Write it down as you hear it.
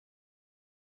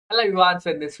Hello everyone,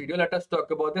 so in this video let us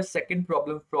talk about the second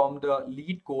problem from the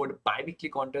LEETCODE biweekly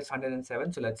contest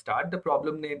 107. So let's start. The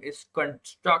problem name is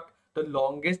construct the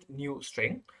longest new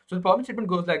string. So the problem statement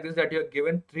goes like this, that you're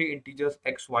given three integers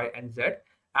x, y and z,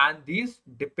 and these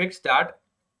depicts that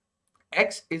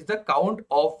x is the count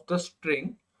of the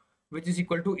string which is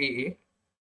equal to AA,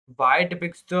 y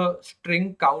depicts the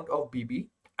string count of BB,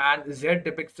 and z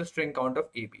depicts the string count of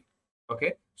AB.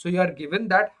 Okay, so you are given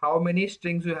that how many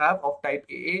strings you have of type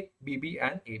AA, BB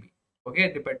and AB.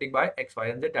 Okay, depending by x, y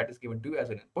and z, that is given to you as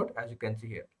an input, as you can see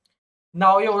here.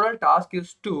 Now your overall task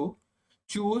is to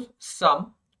choose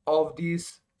some of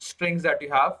these strings that you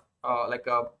have, like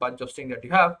a bunch of strings that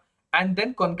you have, and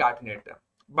then concatenate them.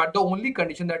 But the only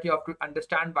condition that you have to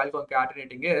understand while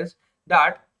concatenating is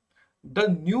that the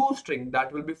new string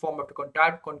that will be formed after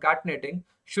concatenating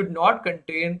should not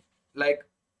contain like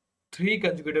three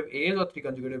consecutive A's or three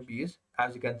consecutive B's,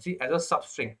 as you can see, as a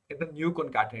substring in the new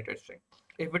concatenated string.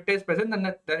 If it is present,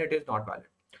 then it is not valid.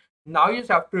 Now you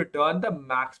just have to return the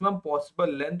maximum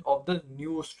possible length of the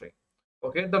new string.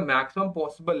 Okay, the maximum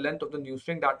possible length of the new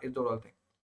string, that is the whole thing.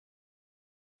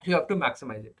 You have to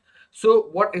maximize it. So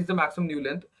what is the maximum new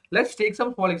length? Let's take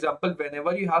some small example.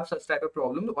 Whenever you have such type of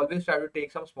problems, always try to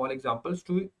take some small examples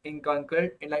to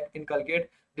inculcate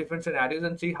different scenarios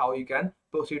and see how you can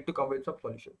proceed to come with some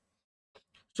solution.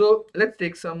 So let's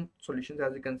take some solutions.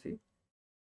 As you can see,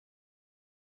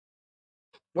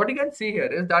 what you can see here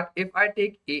is that if I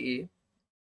take AA,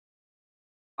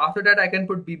 after that I can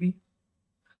put BB,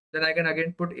 then I can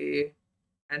again put AA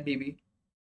and BB,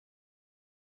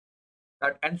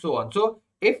 that and so on. So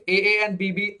if AA and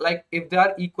BB, like if they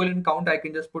are equal in count, I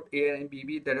can just put AA and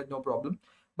BB, there is no problem.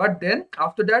 But then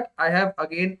after that I have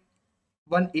again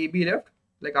one AB left,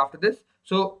 like after this.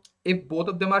 So if both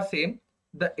of them are same,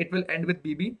 it will end with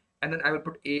BB, and then I will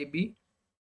put AB,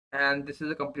 and this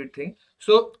is a complete thing.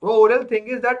 So the overall thing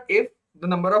is that if the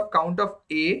number of count of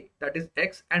A, that is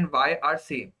X and Y, are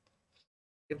same,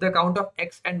 if the count of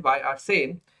X and Y are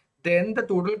same, then the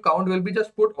total count will be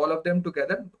just put all of them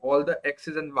together, all the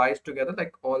X's and Y's together,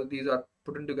 like all these are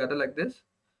put in together like this.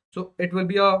 So it will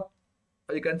be a,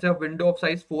 you can say, a window of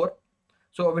size 4.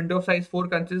 So a window of size 4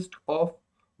 consists of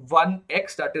one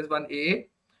X, that is one A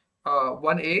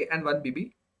and one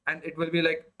BB, and it will be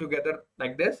like together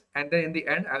like this, and then in the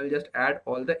end I will just add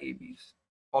all the ABs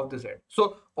of the Z.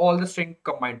 So all the string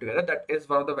combined together, that is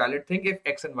one of the valid thing if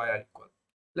X and Y are equal.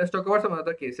 Let's talk about some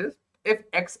other cases. If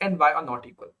X and Y are not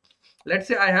equal, let's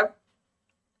say I have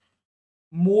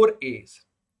more A's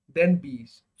than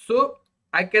B's, so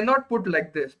I cannot put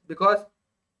like this, because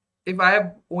if I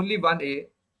have only one A,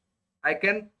 I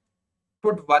can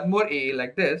put one more A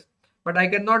like this, but I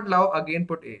cannot now again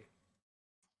put A.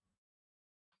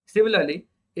 Similarly,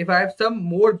 if I have some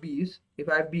more B's, if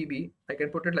I have BB, I can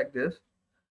put it like this,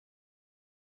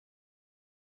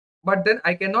 but then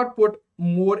I cannot put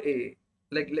more A,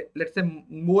 like let's say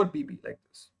more BB like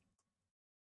this.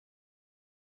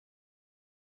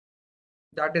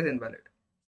 That is invalid.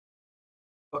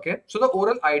 Okay, so the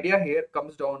overall idea here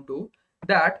comes down to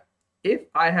that if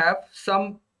I have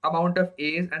some amount of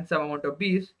A's and some amount of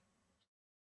B's,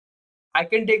 I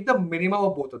can take the minimum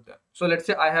of both of them. So let's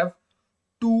say I have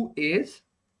two A's,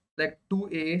 like two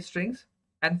A strings,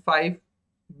 and five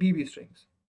BB strings.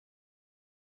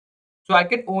 So I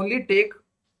can only take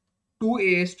two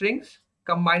AA strings,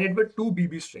 combine it with two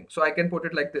BB strings. So I can put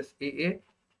it like this: AA,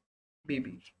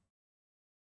 BB,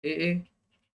 AA,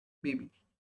 BB.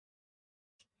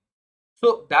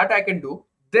 So that I can do.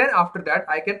 Then after that,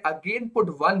 I can again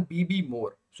put one BB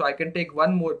more. So I can take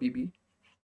one more BB.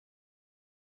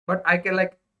 But I can,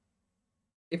 like,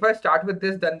 if I start with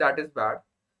this, then that is bad.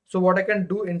 So what I can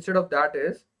do instead of that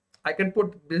is I can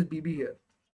put this BB here.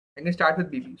 I can start with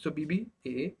BB. So BB,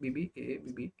 AA, BB, AA,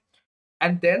 BB.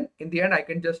 And then in the end, I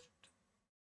can just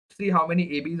see how many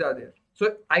ABs are there.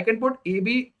 So I can put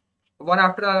AB one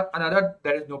after another.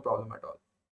 There is no problem at all.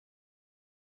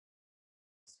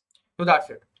 So that's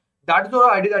it. That's the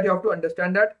idea, that you have to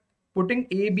understand that putting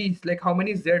ABs, like how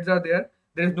many Zs are there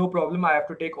is no problem. I have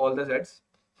to take all the Zs.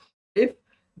 If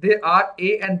there are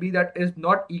A and B that is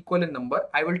not equal in number,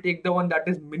 I will take the one that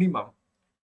is minimum.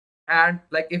 And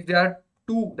like if there are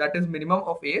two that is minimum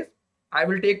of A's, I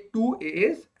will take two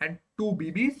A's and two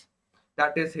BBs,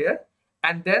 that is here.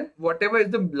 And then whatever is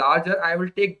the larger, I will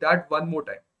take that one more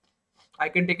time. I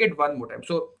can take it one more time.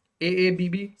 So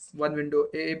AABB, one window,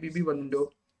 AABB, one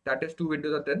window, that is two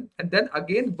windows are then. And then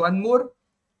again, one more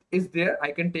is there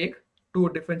I can take to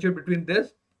differentiate between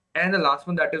this and the last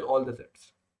one, that is all the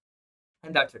Z's.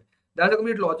 And that's it. That's the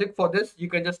complete logic for this. You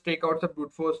can just take out some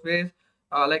brute force ways,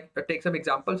 take some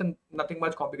examples, and nothing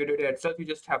much complicated here itself. You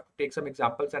just have to take some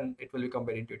examples and it will become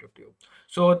very intuitive to you.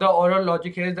 So the overall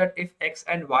logic here is that if x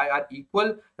and y are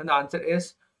equal, then the answer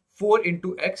is 4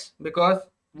 into x. Because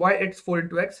why it's 4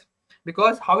 into x?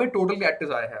 Because how many total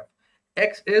characters I have?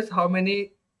 X is how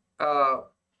many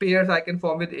pairs I can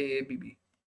form with A, B, B.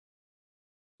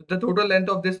 The total length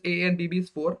of this A and B is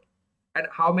 4. And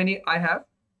how many I have?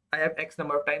 I have X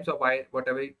number of times, or Y,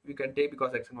 whatever you can take,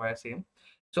 because X and Y are same.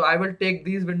 So I will take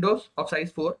these windows of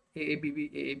size 4, A, B, B,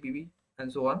 A, B, B,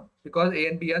 and so on, because A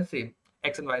and B are same,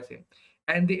 X and Y are same.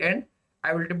 And in the end,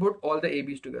 I will put all the A,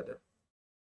 B's together,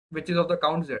 which is of the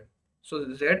count Z.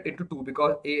 So Z into 2,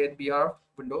 because A and B are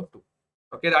window 2.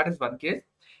 Okay, that is one case.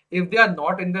 If they are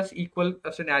not in this equal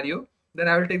scenario, then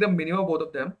I will take the minimum of both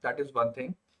of them. That is one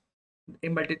thing.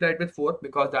 And multiply it with 4,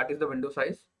 because that is the window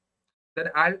size. Then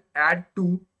I'll add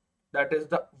 2, that is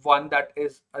the one that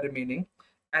is remaining.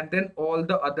 And then all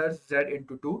the others Z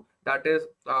into 2, that is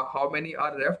how many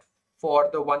are left for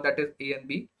the one that is A and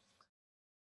B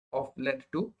of length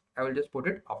 2. I will just put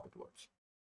it afterwards.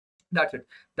 That's it.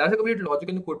 That's the complete logic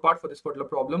in the code part for this particular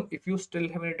problem. If you still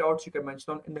have any doubts, you can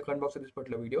mention them in the comment box of this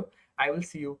particular video. I will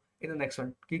see you in the next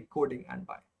one. Keep coding and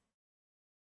bye.